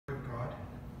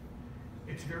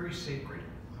It's very sacred.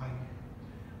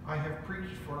 I have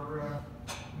preached for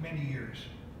many years.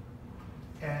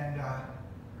 And,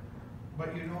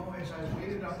 but you know, as I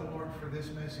waited on the Lord for this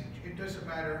message, it doesn't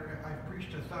matter. I've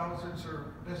preached to thousands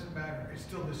or it doesn't matter. It's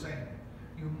still the same.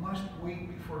 You must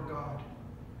wait before God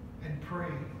and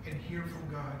pray and hear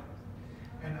from God.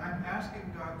 And I'm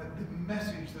asking God that the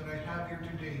message that I have here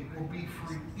today will be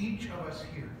for each of us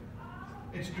here.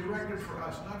 It's directed for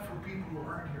us, not for people who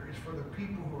aren't here. It's for the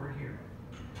people who are here.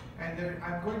 And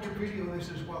I'm going to video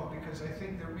this as well because I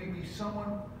think there may be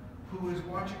someone who is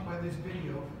watching by this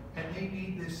video and they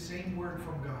need this same word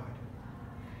from God.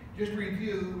 Just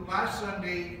review, last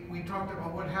Sunday we talked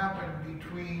about what happened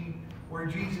between where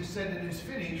Jesus said it is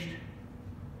finished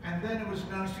and then it was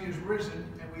announced he is risen,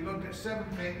 and we looked at 7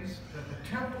 things: that the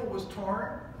temple was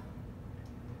torn,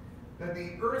 that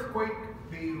the earthquake,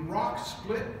 the rocks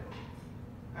split,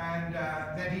 and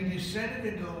that he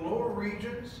descended into the lower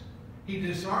regions. He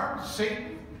disarmed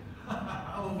Satan,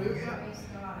 hallelujah,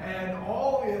 and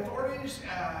all the authorities.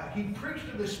 He preached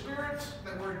to the spirits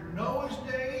that were in Noah's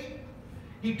day.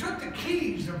 He took the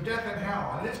keys of death and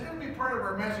hell, and it's going to be part of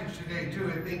our message today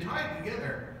too. They tie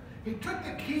together. He took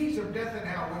the keys of death and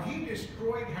hell. When he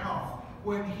destroyed hell,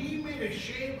 when he made a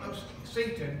shame of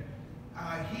Satan,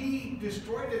 he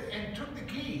destroyed it and took the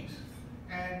keys.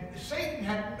 And Satan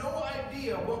had no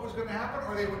idea what was going to happen,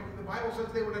 or the Bible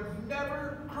says they would have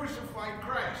never crucified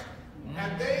Christ.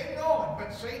 Had they known,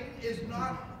 but Satan is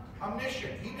not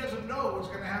omniscient. He doesn't know what's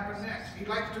going to happen next. He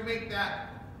likes to make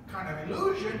that kind of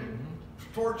illusion,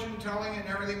 fortune telling and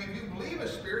everything. If you believe a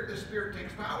spirit, the spirit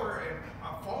takes power, and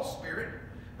a false spirit.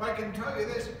 But I can tell you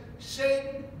this,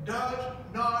 Satan does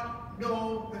not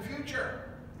know the future.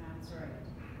 That's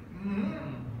right.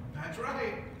 That's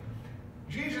right.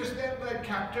 Jesus then led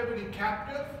captivity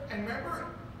captive. And remember,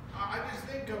 I just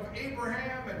think of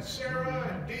Abraham and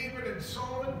Sarah and David and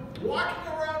Solomon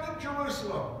walking around in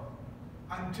Jerusalem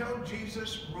until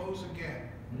Jesus rose again.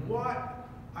 What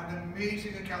an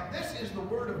amazing account. This is the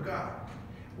Word of God.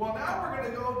 Well, now we're going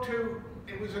to go to,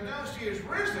 it was announced he is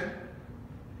risen.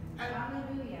 And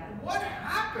hallelujah. What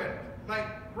happened? Like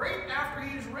right after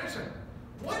he is risen.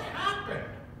 What happened?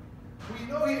 We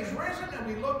know he is risen, and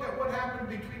we looked at what happened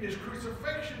between his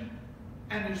crucifixion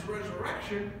and his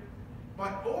resurrection.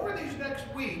 But over these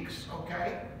next weeks,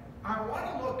 okay, I want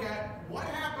to look at what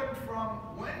happened from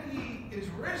when he is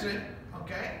risen,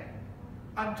 okay,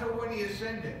 until when he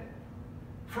ascended.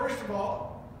 First of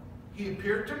all, he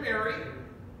appeared to Mary.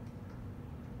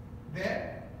 Then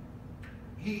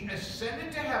he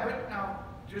ascended to heaven. Now,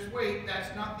 just wait,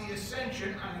 that's not the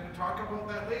ascension. I'm going to talk about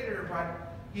that later.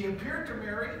 But he appeared to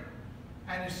Mary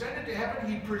and ascended to heaven.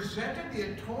 He presented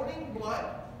the atoning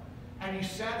blood, and he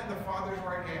sat at the Father's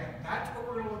right hand. That's what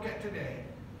we're going to look at today.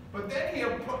 But then he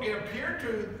appeared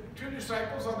to 2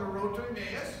 disciples on the road to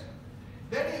Emmaus.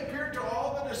 Then he appeared to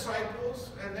all the disciples,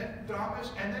 and then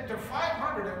Thomas, and then to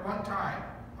 500 at one time.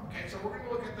 Okay, so we're going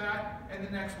to look at that in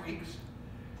the next weeks.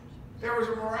 There was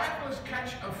a miraculous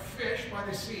catch of fish by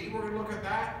the sea. We're going to look at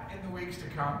that in the weeks to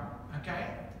come. Okay?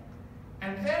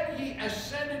 And then he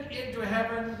ascended into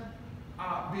heaven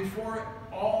before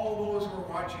all those who were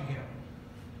watching him.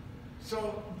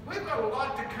 So we've got a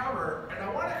lot to cover, and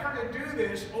I want to kind of do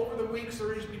this over the weeks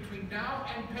there is between now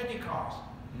and Pentecost.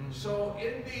 So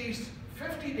in these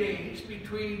 50 days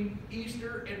between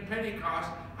Easter and Pentecost,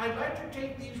 I'd like to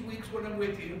take these weeks when I'm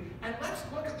with you, and let's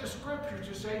look at the scriptures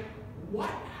to say, what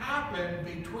happened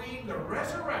between the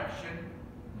resurrection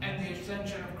and the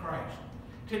ascension of Christ?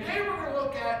 Today we're going to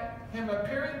look at him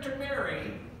appearing to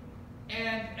Mary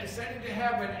and ascending to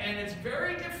heaven, and it's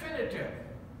very definitive.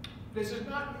 This is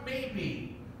not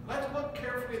maybe. Let's look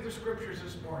carefully at the scriptures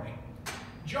this morning.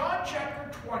 John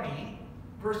chapter 20,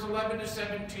 verse 11 to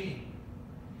 17.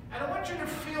 And I want you to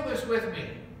feel this with me.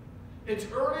 It's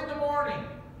early in the morning,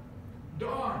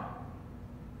 dawn.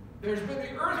 There's been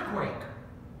the earthquake.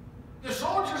 The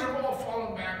soldiers have all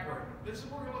fallen backward. This is,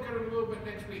 we're going to look at it a little bit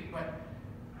next week, but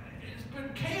it's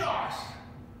been chaos.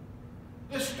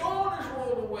 The stone is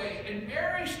rolled away, and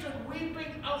Mary stood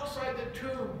weeping outside the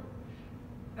tomb.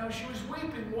 Now she was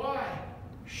weeping. Why?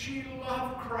 She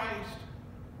loved Christ.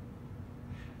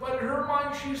 But in her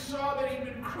mind she saw that he'd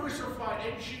been crucified,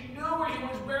 and she knew where he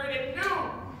was buried, and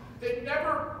knew they'd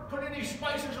never put any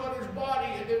spices on his body.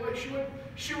 And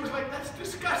she was like, that's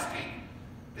disgusting.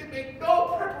 They made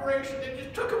no preparation. They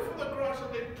just took him from the cross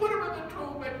and they put him in the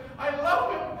tomb. And I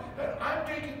love him. And I'm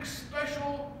taking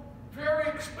special, very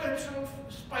expensive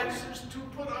spices to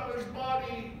put on his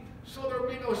body so there'll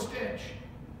be no stench.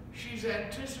 She's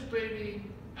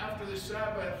anticipating after the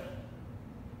Sabbath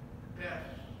death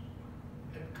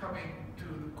and coming to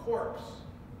the corpse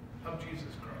of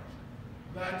Jesus Christ.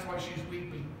 That's why she's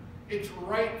weeping. It's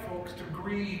right, folks, to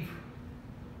grieve.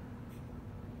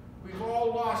 We've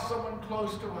all lost someone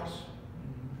close to us.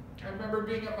 I remember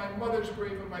being at my mother's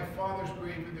grave and my father's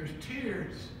grave, and there's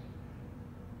tears.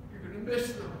 You're going to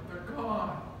miss them. They're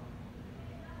gone.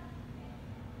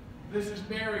 This is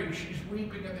Mary. She's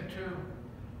weeping in the tomb.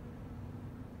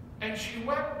 And she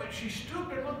wept, but she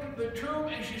stooped and looked into the tomb,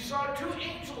 and she saw two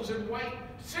angels in white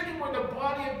sitting where the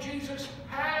body of Jesus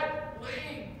had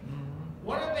lain.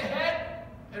 One at the head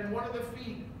and one at the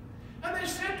feet. And they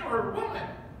said to her, "Woman,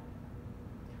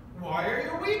 why are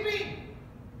you weeping?"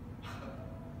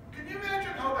 Can you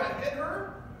imagine how that hit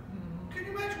her? Can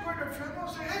you imagine going to a funeral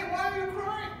and saying, "Hey, why are you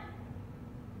crying?"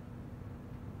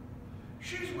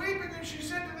 She's weeping, and she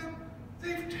said to them,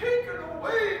 "They've taken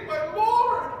away my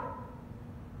Lord.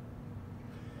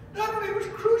 Not only was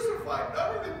crucified,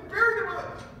 not only they buried him,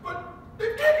 but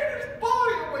they've taken his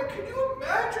body away." Can you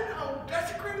imagine how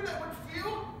desecrated that would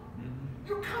feel?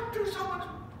 You come to someone's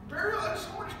burial and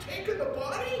someone's taken the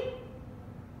body?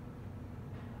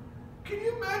 Can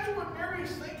you imagine what Mary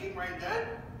is thinking right then?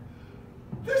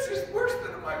 This is worse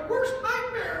than my worst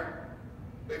nightmare.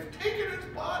 They've taken his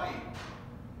body,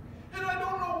 and I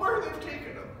don't know where they've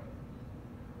taken him.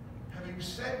 Having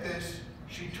said this,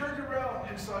 she turned around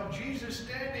and saw Jesus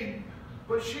standing,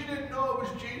 but she didn't know it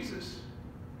was Jesus.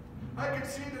 I could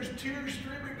see there's tears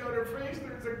streaming down her face.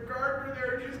 There's a gardener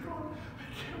there, and she's going, "I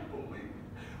can't believe it.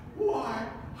 Why?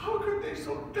 How could they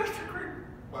so desecrate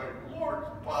my Lord's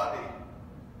body?"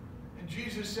 And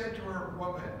Jesus said to her,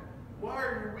 "Woman, why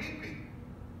are you weeping?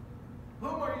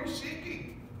 Whom are you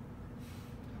seeking?"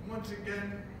 And once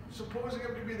again, supposing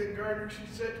him to be the gardener, she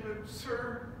said to him,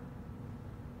 "Sir,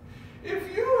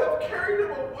 if you have carried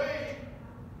him away,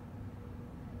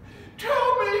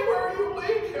 tell me where you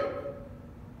laid him,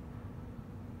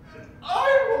 and I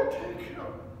will take him."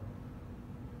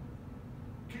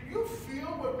 Can you feel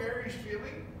what Mary's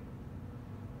feeling?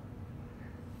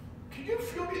 Can you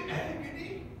feel the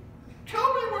agony?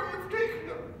 Tell me where you've taken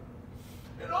him,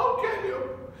 and I'll get him,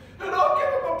 and I'll give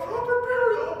him a proper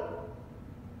burial.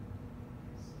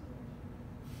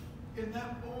 In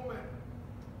that moment,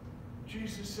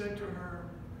 Jesus said to her,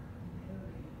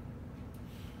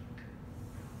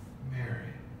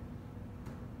 "Mary."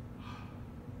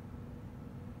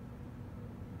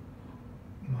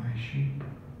 "My sheep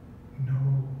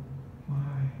know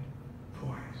my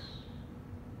voice."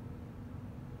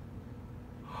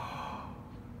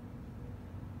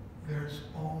 There's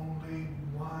only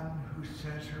one who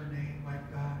says her name like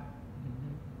that.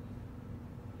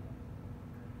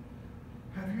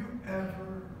 Have you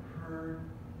ever heard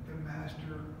the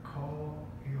Master call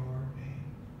your name?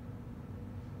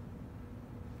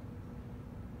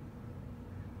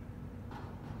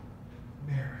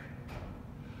 Mary.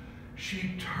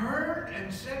 She turned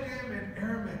and said to him in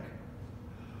Aramaic,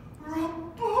 "Rabboni."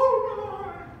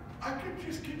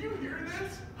 Can you hear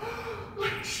this?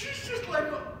 Like, she's just like,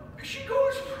 she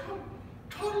goes from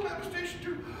total devastation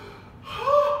to,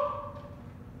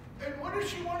 and what does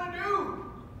she want to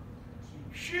do?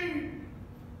 She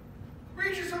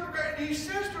reaches up the guy and he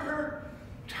says to her,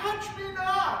 "Touch me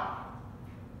not.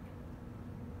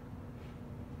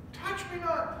 Touch me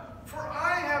not, for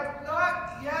I have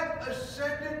not yet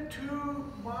ascended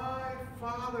to my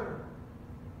Father."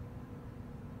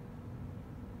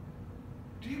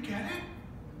 Do you get it?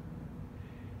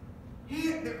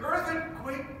 The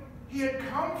earthquake, he had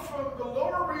come from the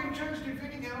lower regions,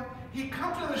 defeating him. He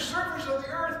come to the surface of the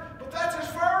earth, but that's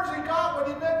as far as he got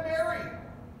when he met Mary.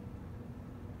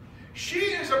 She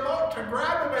is about to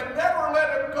grab him and never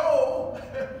let him go.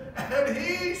 And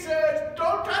he says,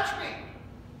 "Don't touch me."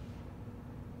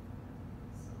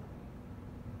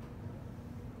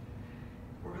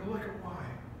 We're going to look at why.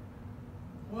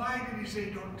 Why did he say,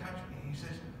 "Don't touch me"? He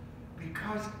says,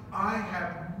 "Because I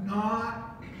have not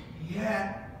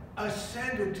yet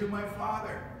ascended to my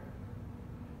Father.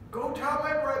 Go tell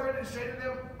my brethren and say to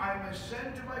them, I am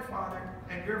ascended to my Father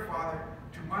and your Father,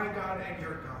 to my God and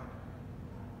your God."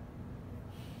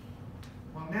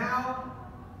 Well, now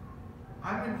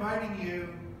I'm inviting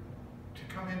you to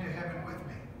come into heaven with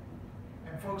me.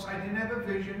 And folks, I didn't have a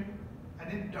vision. I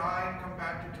didn't die and come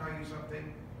back to tell you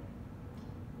something.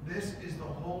 This is the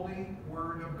holy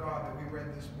word of God that we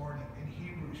read this morning in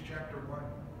Hebrews chapter 1.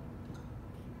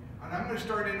 And I'm going to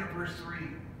start in at verse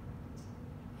 3.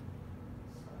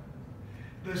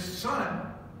 The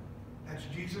Son, that's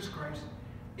Jesus Christ,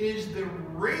 is the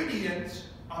radiance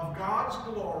of God's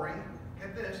glory,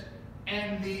 get this,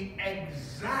 and the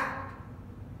exact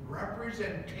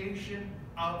representation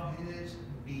of his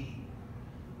being.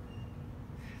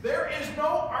 There is no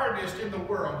artist in the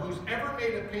world who's ever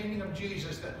made a painting of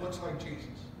Jesus that looks like Jesus.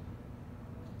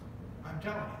 I'm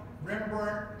telling you.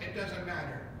 Rembrandt, it doesn't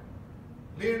matter.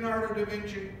 Leonardo da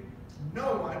Vinci,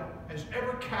 no one has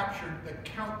ever captured the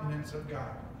countenance of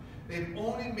God. They've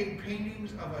only made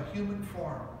paintings of a human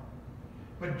form.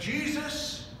 But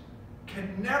Jesus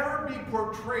can never be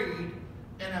portrayed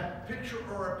in a picture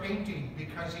or a painting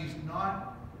because he's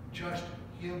not just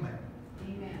human.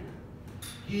 Amen.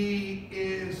 He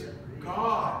is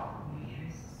God.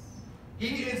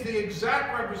 He is the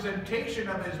exact representation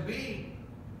of his being.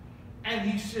 And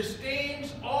he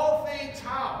sustains all things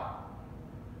how?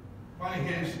 By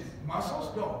his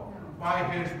muscles? No. By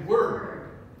his word.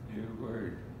 Your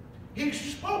word. He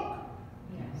spoke.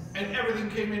 Yes. And everything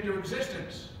came into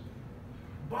existence.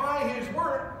 By his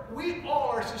word, we all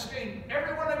are sustained.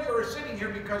 Every one of you are sitting here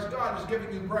because God is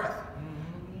giving you breath.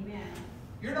 Amen.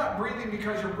 You're not breathing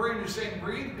because your brain is saying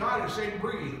breathe. God is saying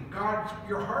breathe.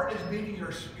 Your heart is beating,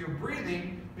 you're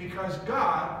breathing because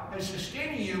God is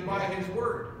sustaining you by his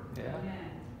word. Yeah.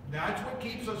 Amen. That's what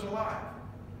keeps us alive.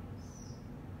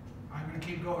 I'm going to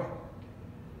keep going.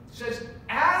 It says,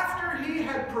 after he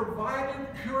had provided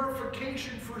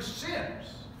purification for sins.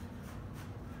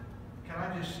 Can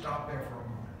I just stop there for a moment?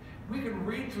 We can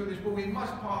read through this, but we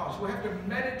must pause. We have to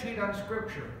meditate on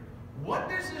Scripture. What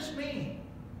does this mean?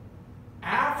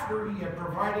 After he had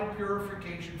provided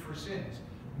purification for sins.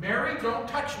 Mary, don't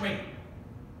touch me.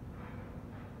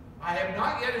 I have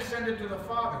not yet ascended to the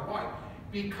Father. Why?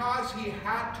 Because he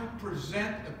had to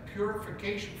present the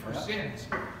purification for sins.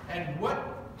 And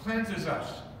what cleanses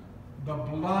us? The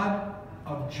blood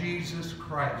of Jesus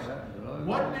Christ.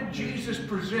 What did Jesus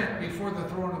present before the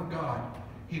throne of God?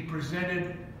 He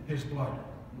presented his blood.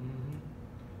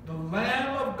 The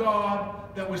Lamb of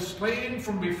God that was slain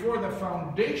from before the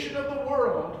foundation of the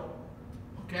world.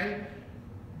 Okay?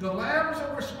 The lambs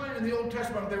that were slain in the Old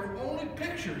Testament, they were only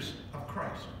pictures of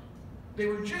Christ. They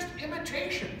were just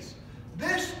imitations.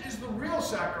 This is the real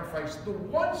sacrifice, the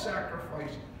one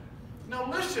sacrifice. Now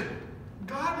listen,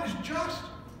 God is just.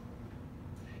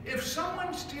 If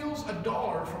someone steals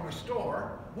 $1 from a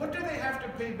store, what do they have to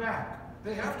pay back?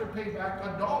 They have to pay back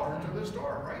 $1 to the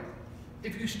store, right?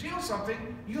 If you steal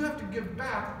something, you have to give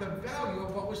back the value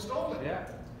of what was stolen. Yeah.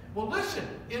 Well, listen,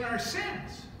 in our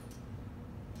sins,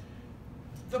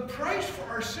 the price for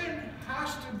our sin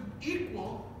has to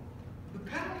equal the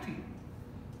penalty.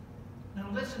 Now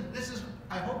listen,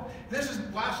 I hope, this is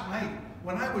last night.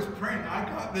 When I was praying, I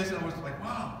got this and I was like,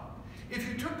 wow. If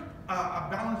you took a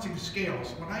balancing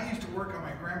scales, when I used to work on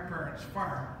my grandparents'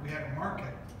 farm, we had a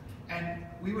market, and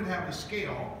we would have a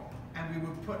scale, and we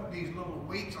would put these little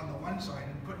weights on the one side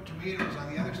and put tomatoes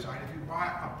on the other side. If you buy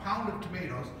a pound of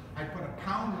tomatoes, I put a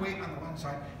pound weight on the one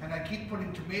side, and I keep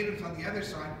putting tomatoes on the other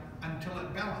side until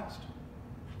it balanced.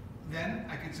 Then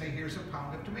I could say, here's a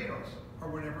pound of tomatoes, or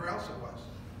whatever else it was.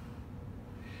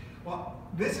 Well,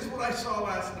 this is what I saw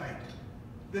last night.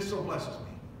 This so blesses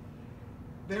me.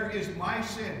 There is my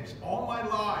sins, all my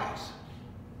lies,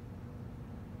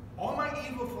 all my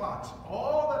evil thoughts,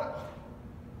 all that.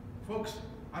 Folks,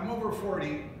 I'm over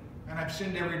 40 and I've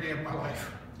sinned every day of my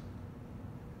life.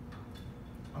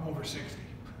 I'm over 60.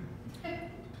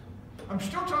 I'm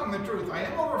still telling the truth. I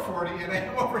am over 40 and I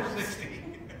am over 60.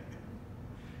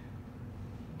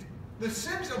 The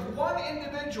sins of one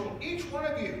individual, each one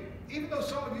of you, even though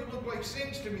some of you look like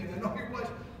saints to me and I know you're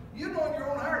blessed, you know in your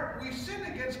own heart, we sin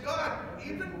against God.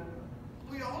 Even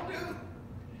we all do.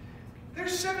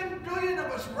 There's 7 billion of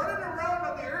us running around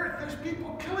on the earth. There's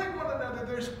people killing one another.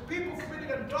 There's people committing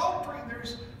adultery.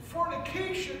 There's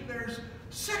fornication. There's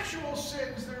sexual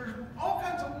sins. There's all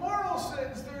kinds of moral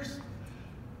sins. There's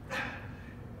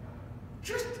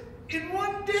just in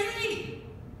one day.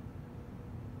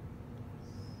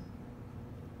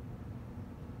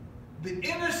 The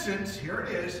innocence, here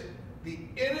it is, the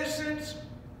innocence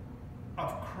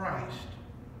of Christ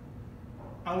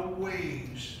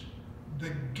outweighs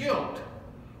the guilt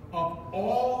of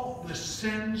all the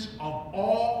sins of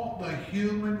all the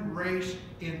human race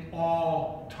in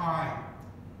all time.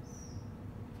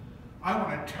 I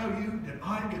want to tell you that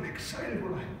I get excited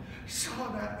when I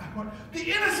saw that.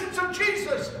 The innocence of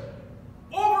Jesus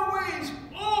overweighs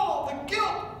all the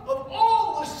guilt of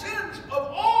all the sins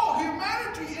of all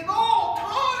humanity in all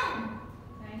time.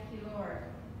 Thank you, Lord.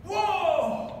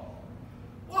 Whoa!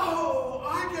 Whoa!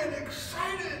 I get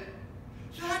excited.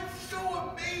 That so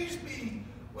amazed me.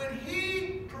 When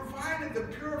he provided the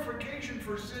purification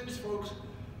for sins, folks,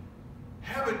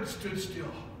 heaven stood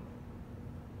still.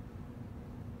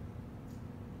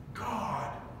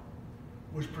 God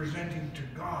was presenting to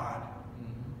God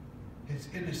his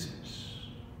innocence.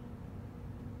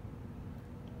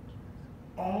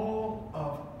 all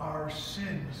of our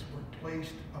sins were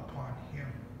placed upon him.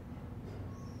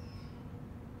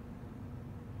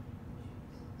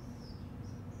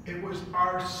 It was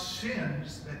our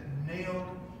sins that nailed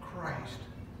Christ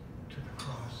to the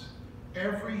cross.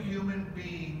 Every human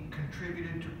being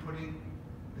contributed to putting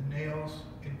the nails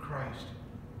in Christ.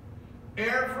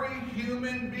 Every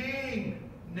human being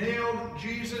nailed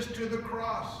Jesus to the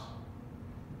cross.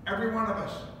 Every one of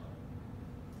us.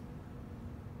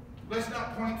 Let's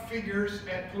not point fingers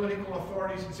at political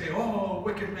authorities and say, oh,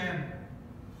 wicked men.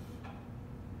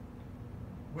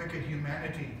 Wicked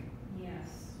humanity. Yes.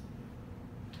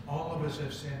 All of us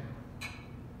have sinned.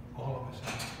 All of us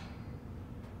have.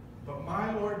 But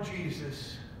my Lord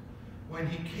Jesus, when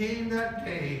he came that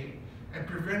day and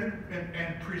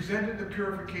presented the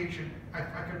purification, I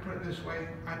can put it this way,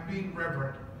 I'm being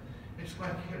reverent. It's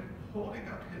like him holding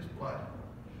up his blood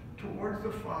towards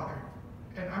the Father.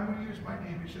 And I'm going to use my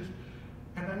name. He says,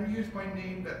 and I'm going to use my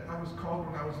name that I was called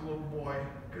when I was a little boy,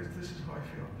 because this is how I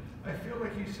feel. I feel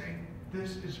like he's saying,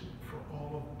 this is for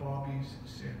all of Bobby's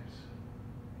sins.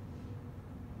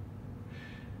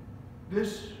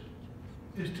 This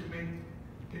is to make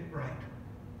it right.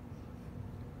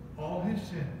 All his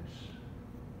sins,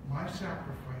 my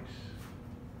sacrifice,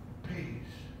 pays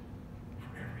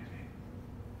for everything.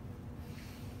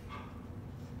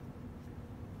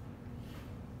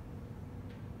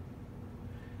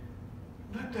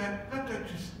 Let that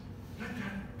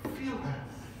feel that.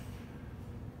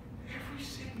 Every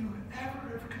sin you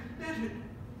ever have committed,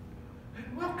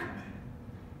 and welcome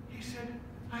it. He said,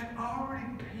 I already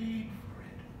paid for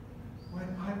it when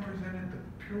I presented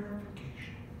the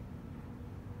purification.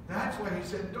 That's why he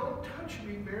said, don't touch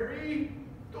me, Mary.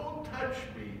 Don't touch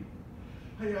me.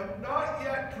 I have not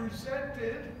yet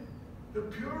presented the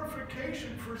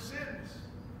purification for sins.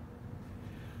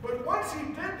 But once he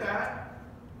did that,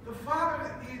 the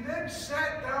Father, he then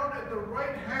sat down at the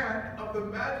right hand of the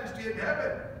majesty in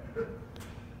heaven.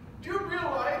 Do you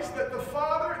realize that the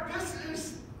Father,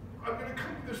 I'm going to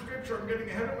come to the scripture, I'm getting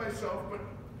ahead of myself, but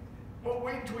we'll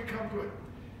wait until we come to it.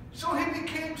 So he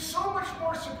became so much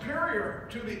more superior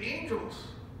to the angels,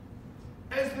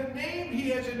 as the name he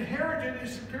has inherited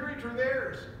is superior to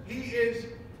theirs. He is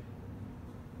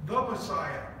the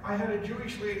Messiah. I had a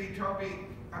Jewish lady tell me,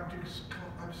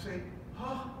 I'm saying,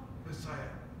 Messiah.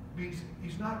 Means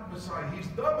he's not Messiah, he's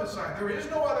the Messiah. There is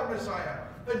no other Messiah.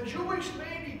 The Jewish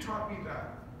lady taught me that.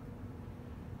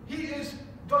 He is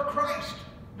the Christ,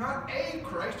 not a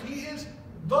Christ. He is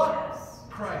the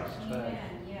Christ. Amen.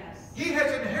 Yes. He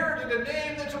has inherited a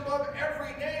name that's above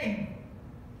every name.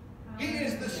 He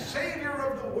is the Savior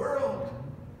of the world.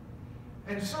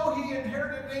 And so he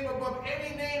inherited a name above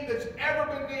any name that's ever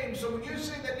been named. So when you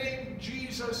say the name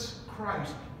Jesus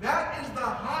Christ, that is the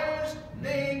highest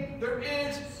name there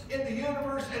is in the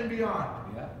universe and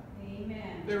beyond. Yeah.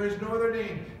 Amen. There is no other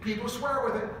name. People swear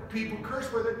with it. People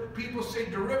curse with it. People say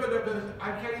derivative of it.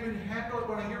 I can't even handle it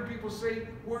when I hear people say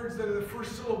words that are the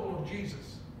first syllable of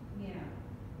Jesus. Yeah.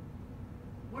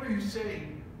 What are you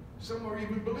saying? Some are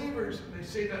even believers, and they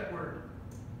say that word.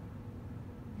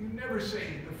 You never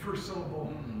say the first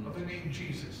syllable of the name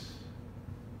Jesus.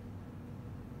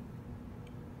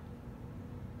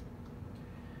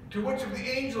 To which of the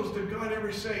angels did God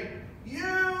ever say, you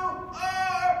are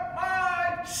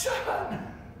my son?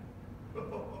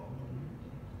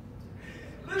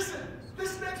 Listen,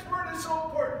 this next word is so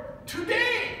important.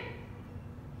 Today,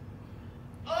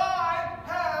 I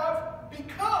have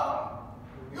become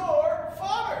your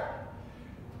father.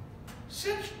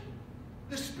 Since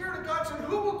the Spirit of God said,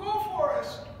 who will go for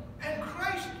us? And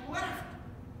Christ left.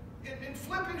 In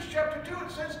Philippians chapter 2,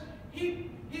 it says, he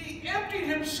emptied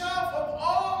himself of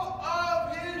all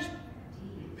of his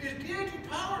deity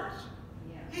powers.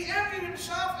 Yes. He emptied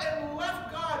himself and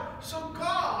left God. So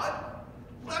God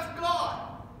left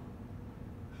God.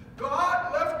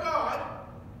 God left God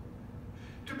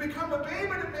to become a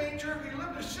babe in a manger. He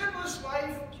lived a sinless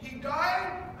life. He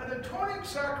died an atoning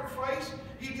sacrifice.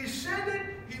 He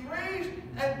descended, he raised,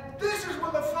 and this is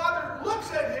when the Father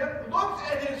looks at him, looks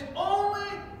at his only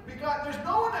begotten. There's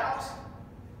no one else.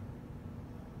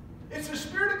 It's the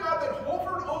Spirit of God that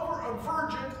hovered over a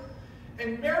virgin,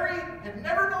 and Mary had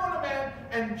never known a man,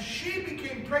 and she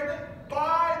became pregnant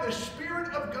by the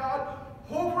Spirit of God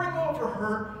hovering over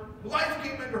her. Life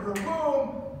came into her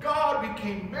womb. God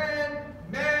became man.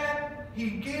 He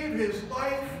gave his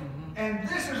life. And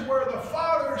this is where the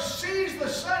Father sees the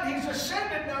Son. He's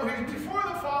ascended now. He's before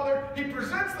the Father. He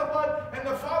presents the blood, and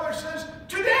the Father says,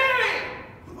 today!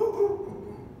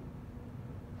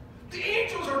 The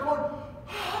angels are going,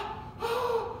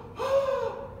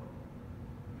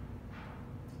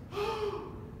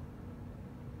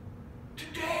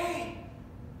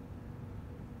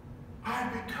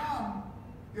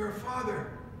 your Father.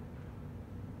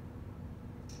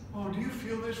 Oh, do you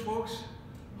feel this, folks?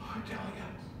 Oh, I tell you.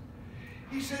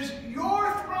 He says,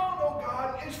 your throne, O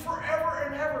God, is forever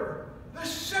and ever. The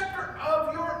scepter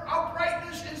of your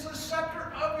uprightness is the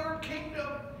scepter of your kingdom.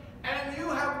 And you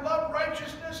have loved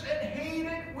righteousness and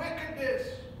hated wickedness.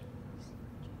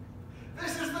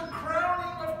 This is the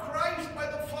crowning of Christ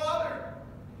by the Father.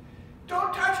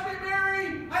 Don't touch me,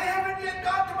 Mary. I haven't yet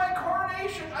got to my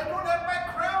coronation. I don't have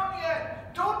my crown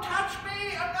yet. Don't touch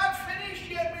me. I'm not finished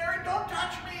yet, Mary. Don't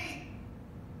touch me.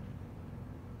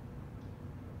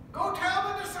 Go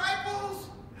tell the disciples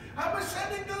I'm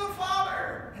ascending to the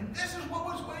Father. And this is what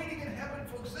was waiting in heaven,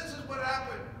 folks. This is what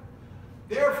happened.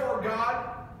 Therefore,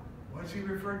 God, what's he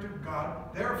referred to?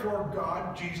 God. Therefore,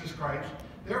 God, Jesus Christ,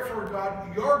 therefore,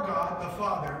 God, your God, the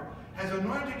Father, has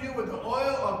anointed you with the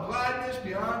oil of gladness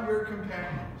beyond your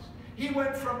companions. He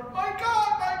went from, my God,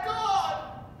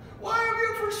 why have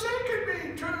you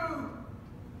forsaken me, to,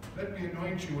 let me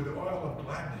anoint you with the oil of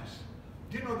gladness.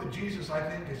 Do you know that Jesus, I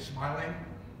think, is smiling?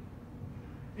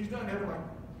 He's not ever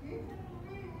like,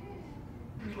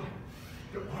 he's like,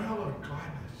 the oil of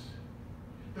gladness.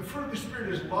 The fruit of the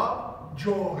Spirit is love,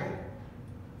 joy.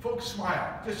 Folks,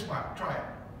 smile. Just smile. Try it.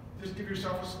 Just give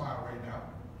yourself a smile right now.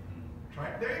 Try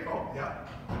it. There you go. Yeah.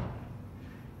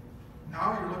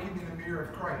 Now you're looking in the mirror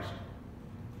of Christ,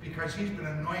 because he's been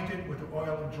anointed with the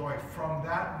oil of joy. From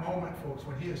that moment, folks,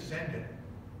 when he ascended,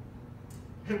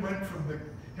 it went from the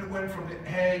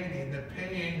agony and the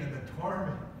pain and the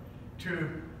torment to,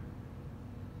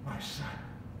 my son,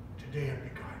 today I've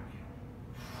begotten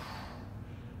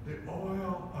you. The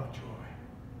oil of joy.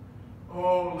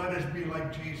 Oh, let us be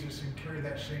like Jesus and carry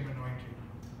that same anointing.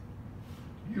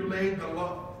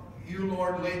 You,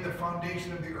 Lord, laid the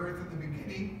foundation of the earth in the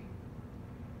beginning.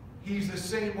 He's the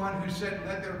same one who said,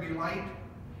 let there be light,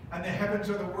 and the heavens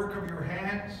are the work of your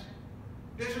hands.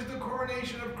 This is the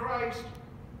coronation of Christ.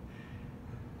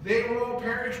 They will all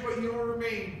perish, but you will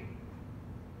remain.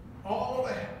 All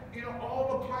the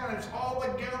planets, all the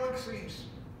galaxies,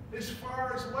 as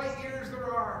far as light years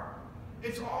there are,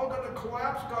 it's all going to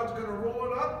collapse. God's going to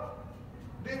roll it up.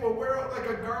 They will wear it like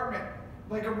a garment.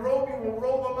 Like a robe, you will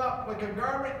roll them up. Like a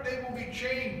garment, they will be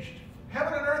changed.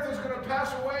 Heaven and earth is going to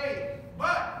pass away.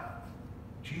 But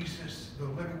Jesus, the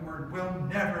living Word, will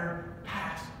never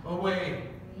pass away.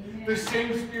 Amen. The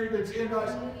same Spirit that's in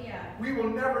us, we will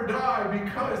never die,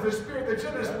 because the Spirit that's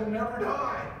in us will never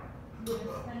die. Yes,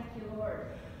 thank you, Lord.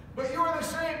 But you are the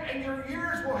same, and your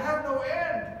years will have no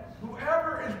end.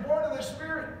 Whoever is born of the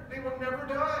Spirit, they will never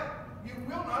die. You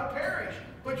will not perish,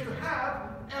 but you have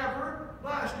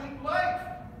everlasting life.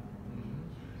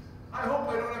 I hope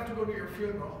I don't have to go to your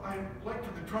funeral. I'd like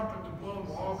for the trumpet to blow and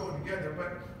we'll all go together.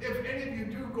 But if any of you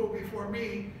do go before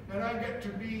me and I get to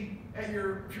be at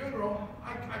your funeral,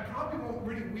 I probably won't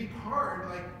really weep hard,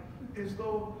 like as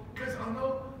though, because I'll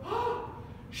know, oh,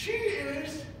 she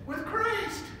is with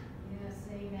Christ. Yes,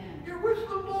 amen. You're with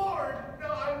the Lord.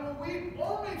 Now I will weep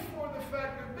only for the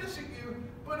fact of missing you,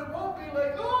 but it won't be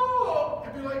like, oh,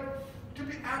 it'd be like, to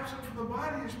be absent from the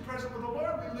body is present with the Lord.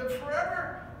 We live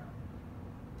forever.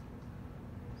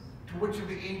 To which of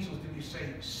the angels did he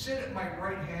say, sit at my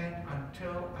right hand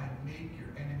until I make your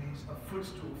enemies a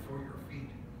footstool for your feet?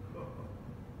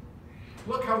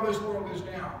 Look how this world is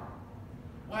now.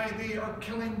 Why, they are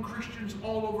killing Christians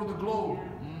all over the globe.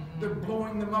 They're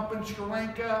blowing them up in Sri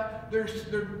Lanka.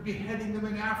 They're beheading them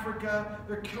in Africa.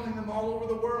 They're killing them all over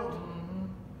the world.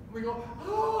 We go,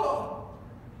 oh!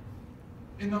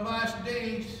 In the last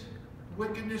days,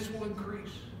 wickedness will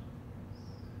increase.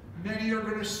 Many are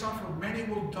going to suffer. Many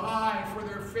will die for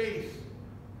their faith.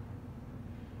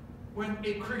 When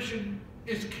a Christian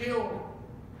is killed,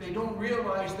 they don't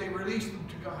realize they release them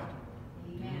to God.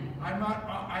 Amen. I'm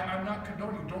not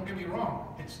condoning, don't get me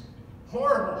wrong. It's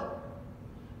horrible.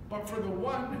 But for the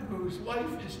one whose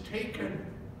life is taken,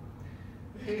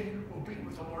 they will be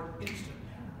with the Lord instantly.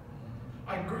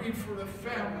 I grieve for the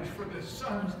families, for the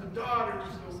sons, the daughters,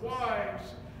 the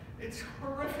wives. It's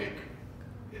horrific.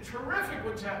 It's horrific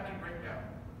what's happening right now.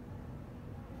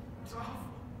 It's awful.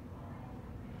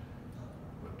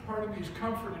 But part of me is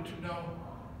comforted to know,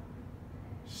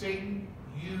 Satan,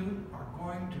 you are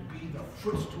going to be the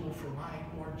footstool for my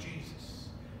Lord Jesus.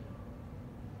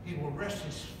 He will rest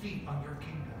his feet on your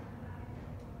kingdom.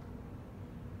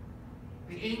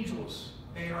 The angels,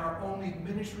 they are only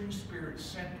ministering spirits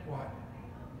sent what?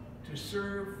 To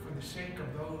serve for the sake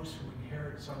of those who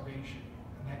inherit salvation.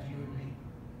 And that's you and me.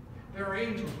 There are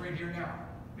angels right here now.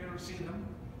 You don't see them.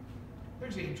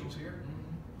 There's angels here.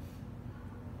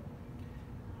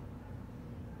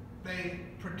 They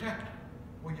protect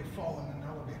when you fall in an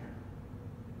elevator.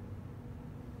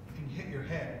 You can hit your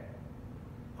head.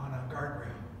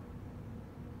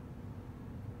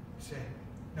 say,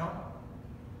 no,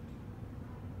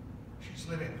 she's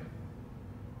living.